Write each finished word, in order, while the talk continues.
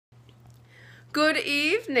Good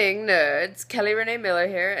evening, nerds. Kelly Renee Miller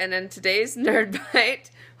here, and in today's Nerdbyte,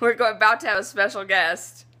 we're about to have a special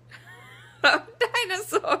guest. A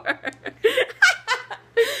dinosaur.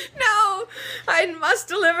 No, I must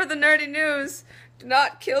deliver the nerdy news. Do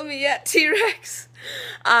not kill me yet, T-Rex.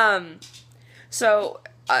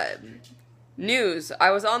 News.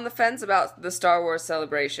 I was on the fence about the Star Wars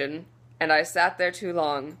celebration, and I sat there too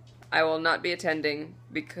long. I will not be attending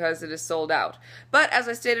because it is sold out. But as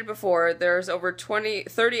I stated before, there's over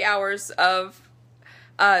 30 hours of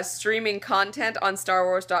streaming content on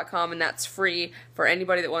StarWars.com, and that's free for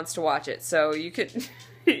anybody that wants to watch it. So you could...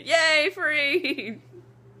 Yay, free!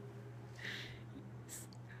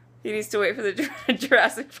 He needs to wait for the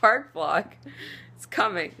Jurassic Park vlog. It's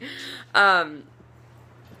coming.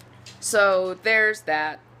 So there's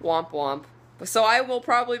that. Womp womp. So I will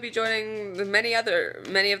probably be joining many of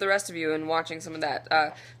the rest of you and watching some of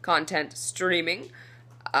that content streaming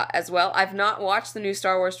as well. I've not watched the new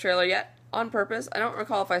Star Wars trailer yet on purpose. I don't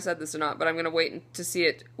recall if I said this or not, but I'm going to wait to see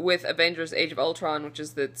it with Avengers Age of Ultron, which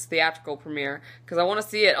is its theatrical premiere, because I want to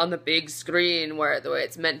see it on the big screen where the way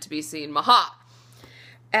it's meant to be seen. Maha!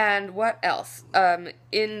 And what else?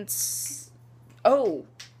 AMC,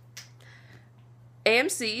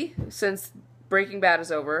 since Breaking Bad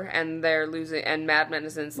is over, and they're losing, and Mad Men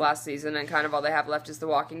is in its last season, and kind of all they have left is The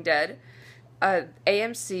Walking Dead.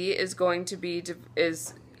 AMC is going to be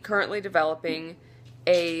is currently developing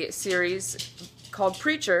a series called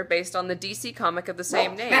Preacher, based on the DC comic of the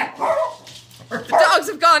same name. The dogs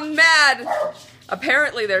have gone mad.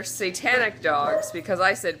 Apparently, they're satanic dogs because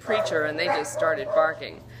I said Preacher and they just started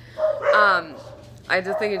barking. I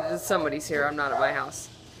just think somebody's here. I'm not at my house.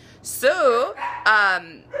 So,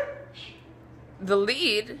 the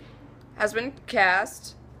lead has been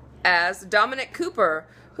cast as Dominic Cooper,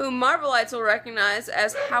 whom Marvelites will recognize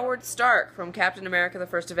as Howard Stark from Captain America: The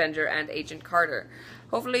First Avenger and Agent Carter.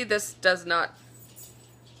 Hopefully this does not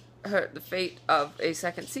hurt the fate of a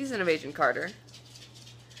second season of Agent Carter.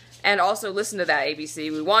 And also listen to that,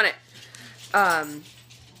 ABC. We want it.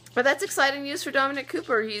 But that's exciting news for Dominic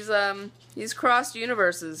Cooper. He's crossed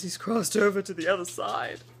universes. He's crossed over to the other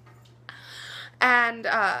side. And,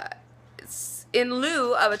 in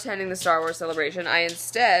lieu of attending the Star Wars celebration, I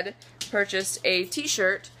instead purchased a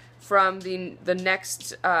t-shirt from the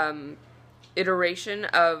next iteration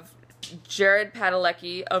of Jared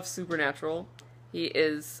Padalecki of Supernatural. He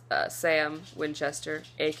is Sam Winchester,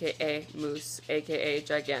 a.k.a. Moose, a.k.a.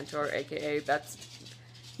 Gigantor, a.k.a.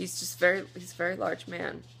 He's a very large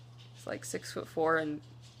man. He's like 6'4" and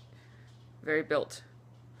very built.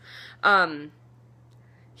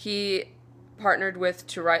 He partnered with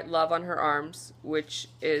To Write Love on Her Arms, which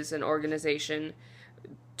is an organization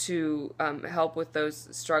to help with those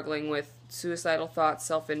struggling with suicidal thoughts,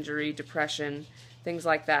 self-injury, depression, things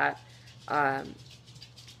like that. I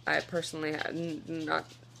personally not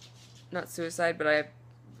suicide, but I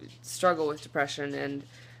struggle with depression, and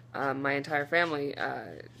my entire family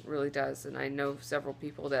really does, and I know several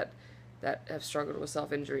people that have struggled with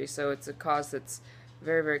self-injury, so it's a cause that's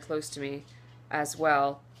very, very close to me as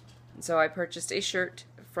well. So I purchased a shirt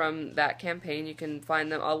from that campaign. You can find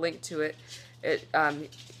them. I'll link to it.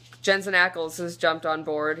 Jensen Ackles has jumped on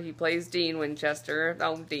board. He plays Dean Winchester.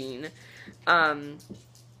 Oh, Dean.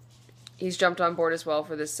 He's jumped on board as well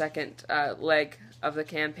for this second leg of the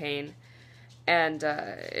campaign. And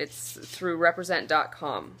it's through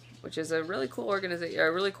represent.com, which is a really cool organization, a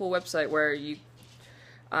really cool website where you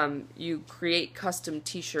create custom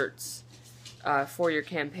t-shirts for your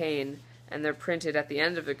campaign, and they're printed at the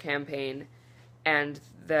end of the campaign, and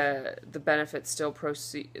the benefits still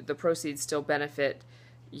the proceeds still benefit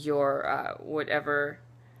your whatever.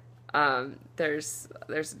 There's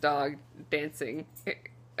a dog dancing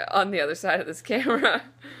on the other side of this camera.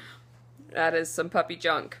 That is some puppy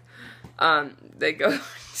junk. They go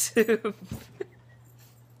to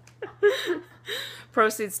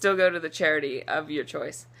proceeds still go to the charity of your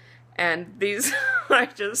choice, and these are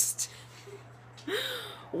just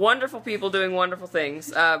wonderful people doing wonderful things,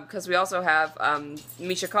 because we also have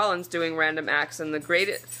Misha Collins doing random acts in the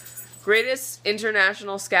greatest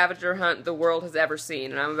international scavenger hunt the world has ever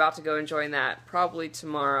seen, and I'm about to go and join that probably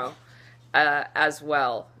tomorrow as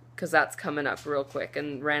well, because that's coming up real quick,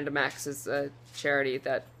 and Random Acts is a charity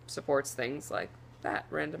that supports things like that,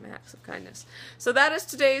 random acts of kindness. So that is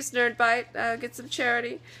today's Nerdbyte. Get some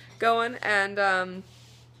charity going, and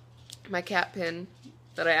my cat pin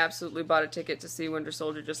that I absolutely bought a ticket to see Winter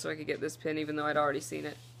Soldier just so I could get this pin, even though I'd already seen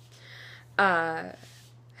it. Have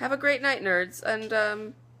a great night, nerds,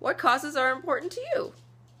 and what causes are important to you?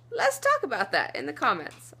 Let's talk about that in the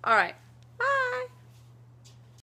comments. Alright.